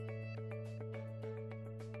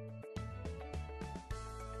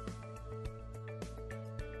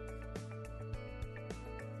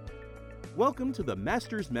Welcome to the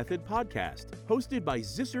Masters Method podcast, hosted by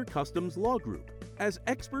Zisser Customs Law Group. As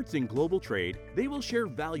experts in global trade, they will share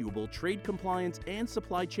valuable trade compliance and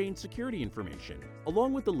supply chain security information,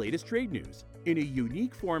 along with the latest trade news, in a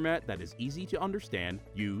unique format that is easy to understand,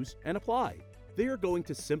 use, and apply. They are going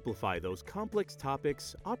to simplify those complex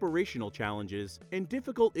topics, operational challenges, and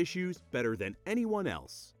difficult issues better than anyone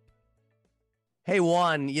else. Hey,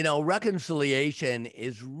 Juan, reconciliation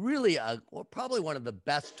is really probably one of the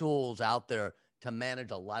best tools out there to manage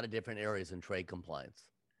a lot of different areas in trade compliance.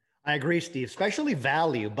 I agree, Steve, especially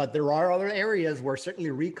value, but there are other areas where certainly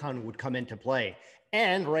recon would come into play.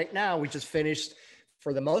 And right now, we just finished,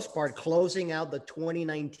 for the most part, closing out the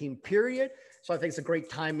 2019 period. So I think it's a great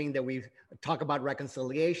timing that we talk about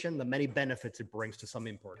reconciliation, the many benefits it brings to some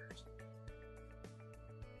importers.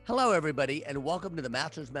 Hello, everybody, and welcome to the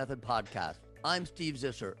Masters Method podcast. I'm Steve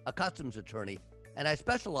Zisser, a customs attorney, and I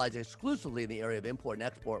specialize exclusively in the area of import and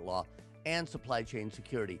export law and supply chain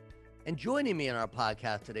security. And joining me in our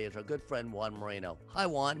podcast today is our good friend, Juan Moreno. Hi,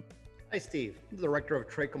 Juan. Hi, Steve. I'm the Director of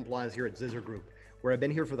Trade Compliance here at Zisser Group, where I've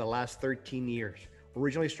been here for the last 13 years.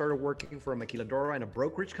 Originally started working for a maquiladora and a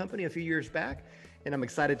brokerage company a few years back, and I'm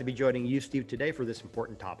excited to be joining you, Steve, today for this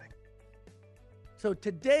important topic. So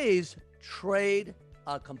today's trade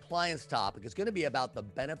compliance topic is going to be about the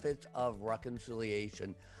benefits of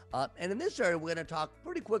reconciliation. And in this area, we're going to talk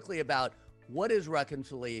pretty quickly about what is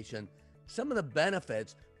reconciliation, some of the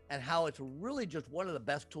benefits, and how it's really just one of the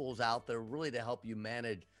best tools out there really to help you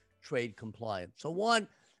manage trade compliance. So Juan,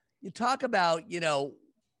 you talk about,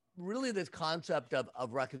 really this concept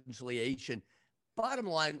of reconciliation. Bottom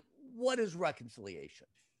line, what is reconciliation?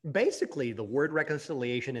 Basically, the word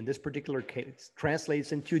reconciliation in this particular case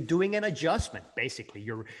translates into doing an adjustment. Basically,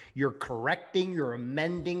 you're correcting, you're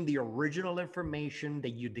amending the original information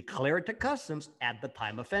that you declared to customs at the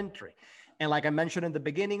time of entry. And like I mentioned in the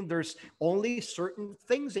beginning, there's only certain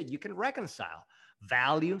things that you can reconcile.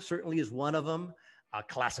 Value certainly is one of them.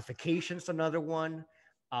 Classification is another one.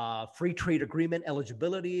 Free trade agreement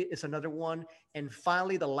eligibility is another one. And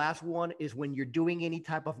finally, the last one is when you're doing any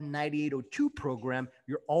type of 9802 program,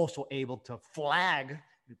 you're also able to flag,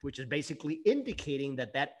 which is basically indicating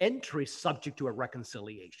that that entry is subject to a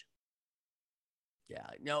reconciliation. Yeah,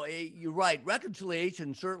 no, you're right.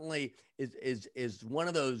 Reconciliation certainly is one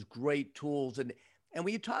of those great tools. And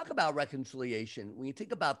when you talk about reconciliation, when you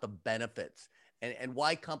think about the benefits and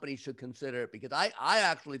why companies should consider it, because I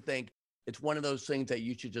actually think it's one of those things that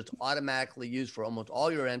you should just automatically use for almost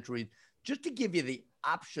all your entries, just to give you the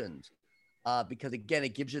options. Because again,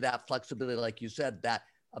 it gives you that flexibility, like you said, that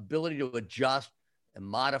ability to adjust and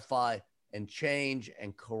modify and change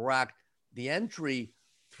and correct the entry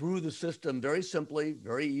through the system very simply,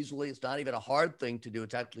 very easily. It's not even a hard thing to do.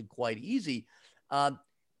 It's actually quite easy.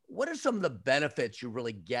 What are some of the benefits you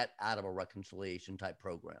really get out of a reconciliation type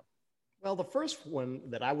program? Well, the first one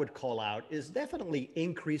that I would call out is definitely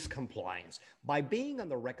increased compliance. By being on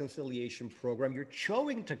the reconciliation program, you're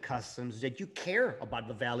showing to customs that you care about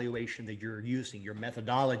the valuation that you're using, your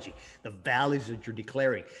methodology, the values that you're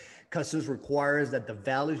declaring. Customs requires that the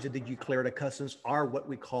values that you declare to customs are what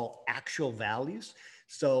we call actual values.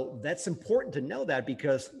 So that's important to know that,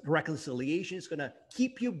 because reconciliation is going to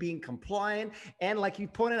keep you being compliant. And like you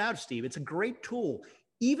pointed out, Steve, it's a great tool.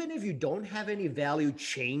 Even if you don't have any value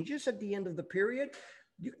changes at the end of the period,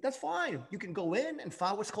 that's fine. You can go in and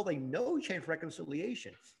file what's called a no change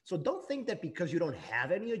reconciliation. So don't think that because you don't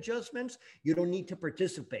have any adjustments, you don't need to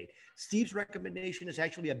participate. Steve's recommendation is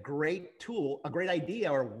actually a great tool, a great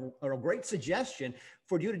idea, or a great suggestion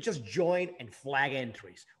for you to just join and flag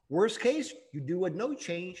entries. Worst case, you do a no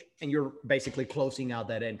change and you're basically closing out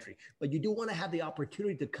that entry. But you do want to have the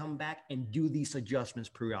opportunity to come back and do these adjustments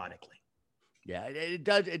periodically. Yeah, it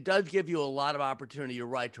does. It does give you a lot of opportunity. You're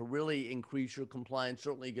right, to really increase your compliance.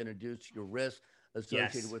 Certainly going to reduce your risk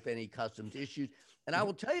associated with any customs issues. And I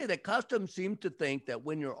will tell you that customs seem to think that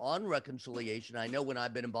when you're on reconciliation, I know when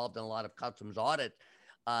I've been involved in a lot of customs audits,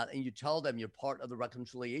 and you tell them you're part of the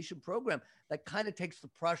reconciliation program, that kind of takes the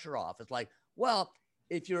pressure off. It's like, well,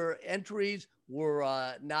 if your entries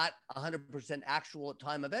were not 100% actual at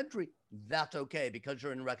time of entry, that's okay, because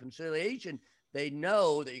you're in reconciliation. They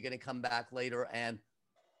know that you're going to come back later and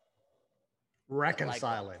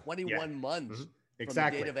reconcile it. 21 months from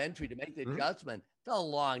exactly. the date of entry to make the adjustment. It's a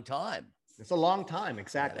long time. It's a long time.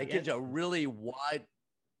 Exactly. That gives you a really wide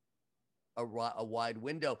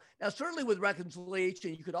window. Now, certainly with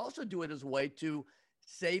reconciliation, you could also do it as a way to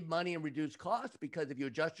save money and reduce costs, because if you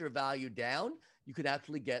adjust your value down, you could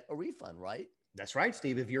actually get a refund, right? That's right,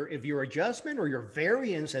 Steve. If your adjustment or your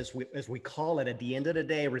variance, as we call it, at the end of the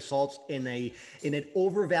day, results in an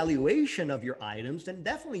overvaluation of your items, then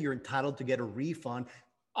definitely you're entitled to get a refund.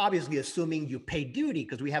 Obviously, assuming you pay duty,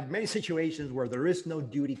 because we have many situations where there is no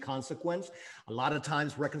duty consequence. A lot of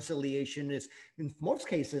times, reconciliation is, in most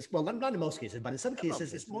cases, well, not in most cases, but in some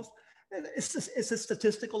cases, it's a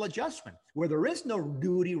statistical adjustment where there is no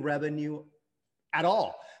duty revenue at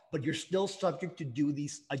all, but you're still subject to do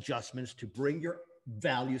these adjustments to bring your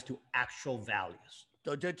values to actual values.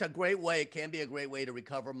 So it's a great way. It can be a great way to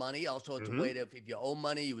recover money. Also, it's a way to, if you owe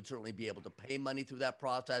money, you would certainly be able to pay money through that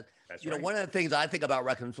process. That's you right. know, one of the things I think about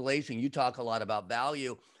reconciliation, you talk a lot about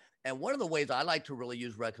value. And one of the ways I like to really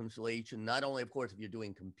use reconciliation, not only, of course, if you're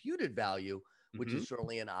doing computed value, which is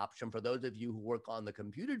certainly an option for those of you who work on the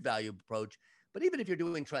computed value approach, but even if you're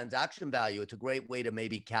doing transaction value, it's a great way to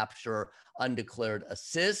maybe capture undeclared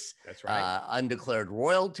assists, That's right. undeclared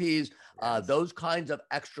royalties, Yes. those kinds of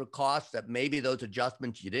extra costs that maybe those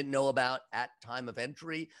adjustments you didn't know about at time of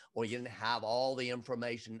entry, or you didn't have all the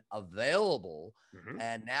information available.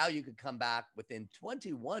 And now you could come back within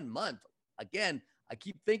 21 months. Again, I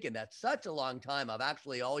keep thinking that's such a long time. I've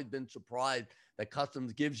actually always been surprised that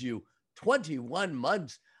Customs gives you 21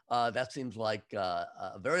 months. That seems like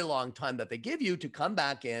a very long time that they give you to come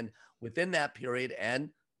back in within that period and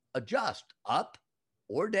adjust up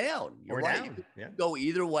or down. You're Or right. down, You can yeah. go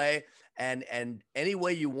either way, and any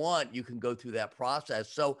way you want, you can go through that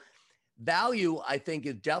process. So value, I think,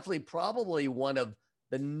 is definitely probably one of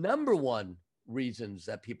the number one reasons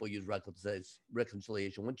that people use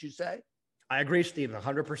reconciliation. Wouldn't you say? I agree, Steve,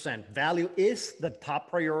 100%. Value is the top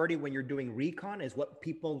priority when you're doing recon, is what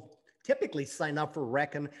people typically sign up for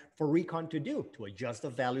recon to do, to adjust the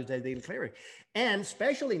values that they're clearing. And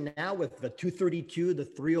especially now with the 232, the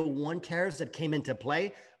 301 tariffs that came into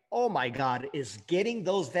play, oh my God, is getting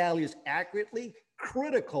those values accurately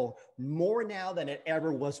critical more now than it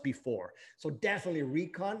ever was before. So definitely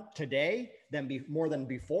recon today, more than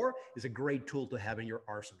before, is a great tool to have in your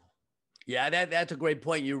arsenal. Yeah, that's a great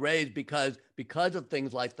point you raised, because of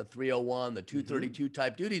things like the 301, the 232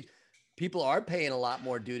 type duties, people are paying a lot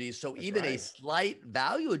more duties. So even a slight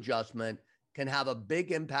value adjustment can have a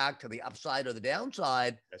big impact to the upside or the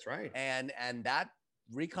downside. That's right. And that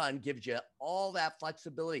recon gives you all that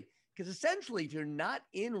flexibility, because essentially if you're not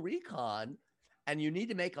in recon and you need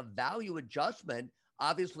to make a value adjustment,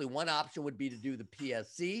 obviously one option would be to do the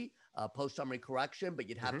PSC, post summary correction, but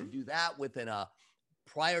you'd have to do that within a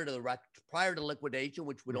prior to liquidation,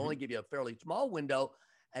 which would only give you a fairly small window.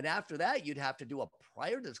 And after that, you'd have to do a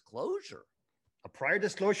prior disclosure. A prior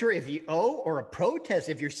disclosure if you owe, or a protest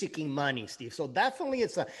if you're seeking money, Steve. So definitely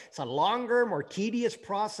it's a longer, more tedious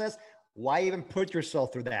process. Why even put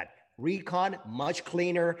yourself through that? Recon, much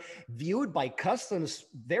cleaner, viewed by Customs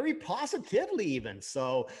very positively even.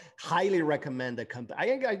 So highly recommend the company. I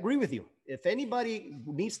agree with you. If anybody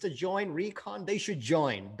needs to join recon, they should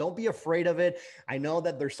join. Don't be afraid of it. I know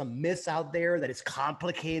that there's some myths out there that it's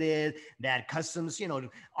complicated, that Customs,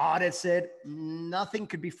 audits it. Nothing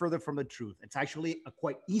could be further from the truth. It's actually a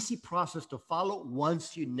quite easy process to follow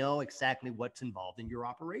once you know exactly what's involved in your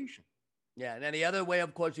operation. Yeah, and then the other way,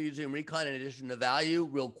 of course, of using recon in addition to value,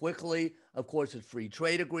 real quickly, of course, is free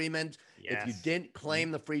trade agreements. If you didn't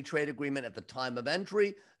claim the free trade agreement at the time of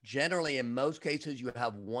entry, generally, in most cases, you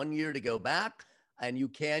have 1 year to go back, and you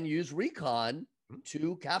can use recon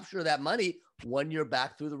to capture that money 1 year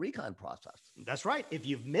back through the recon process. That's right. If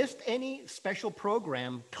you've missed any special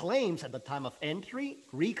program claims at the time of entry,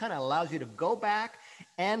 recon allows you to go back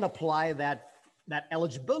and apply that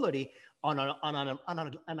eligibility on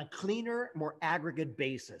a cleaner, more aggregate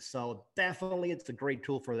basis. So definitely it's a great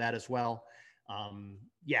tool for that as well.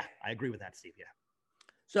 Yeah, I agree with that, Steve. Yeah.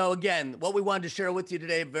 So again, what we wanted to share with you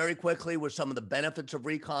today very quickly were some of the benefits of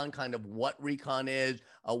recon, kind of what recon is,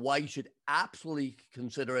 why you should absolutely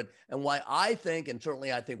consider it, and why I think, and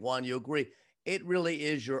certainly I think, Juan, you agree, it really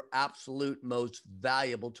is your absolute most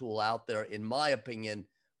valuable tool out there, in my opinion,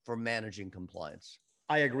 for managing compliance.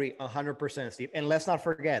 I agree 100%, Steve. And let's not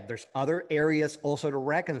forget, there's other areas also to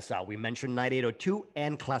reconcile. We mentioned 9802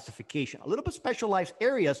 and classification, a little bit specialized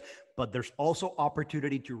areas, but there's also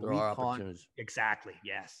opportunity to recon. Exactly.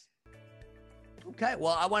 Yes. Okay.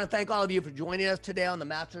 Well, I want to thank all of you for joining us today on the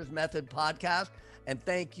Masters Method podcast. And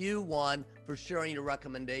thank you, Juan, for sharing your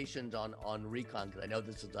recommendations on recon, because I know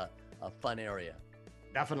this is a fun area.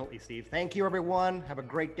 Definitely, Steve. Thank you, everyone. Have a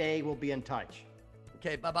great day. We'll be in touch.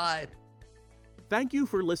 Okay. Bye-bye. Thank you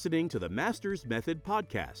for listening to the Masters Method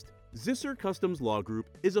podcast. Zisser Customs Law Group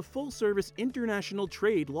is a full-service international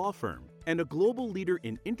trade law firm and a global leader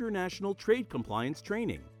in international trade compliance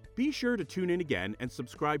training. Be sure to tune in again and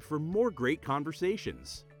subscribe for more great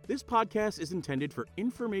conversations. This podcast is intended for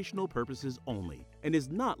informational purposes only and is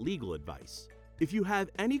not legal advice. If you have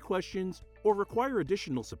any questions or require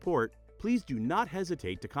additional support, please do not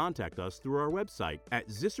hesitate to contact us through our website at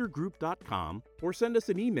zissergroup.com or send us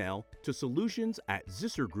an email to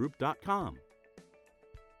solutions@zissergroup.com.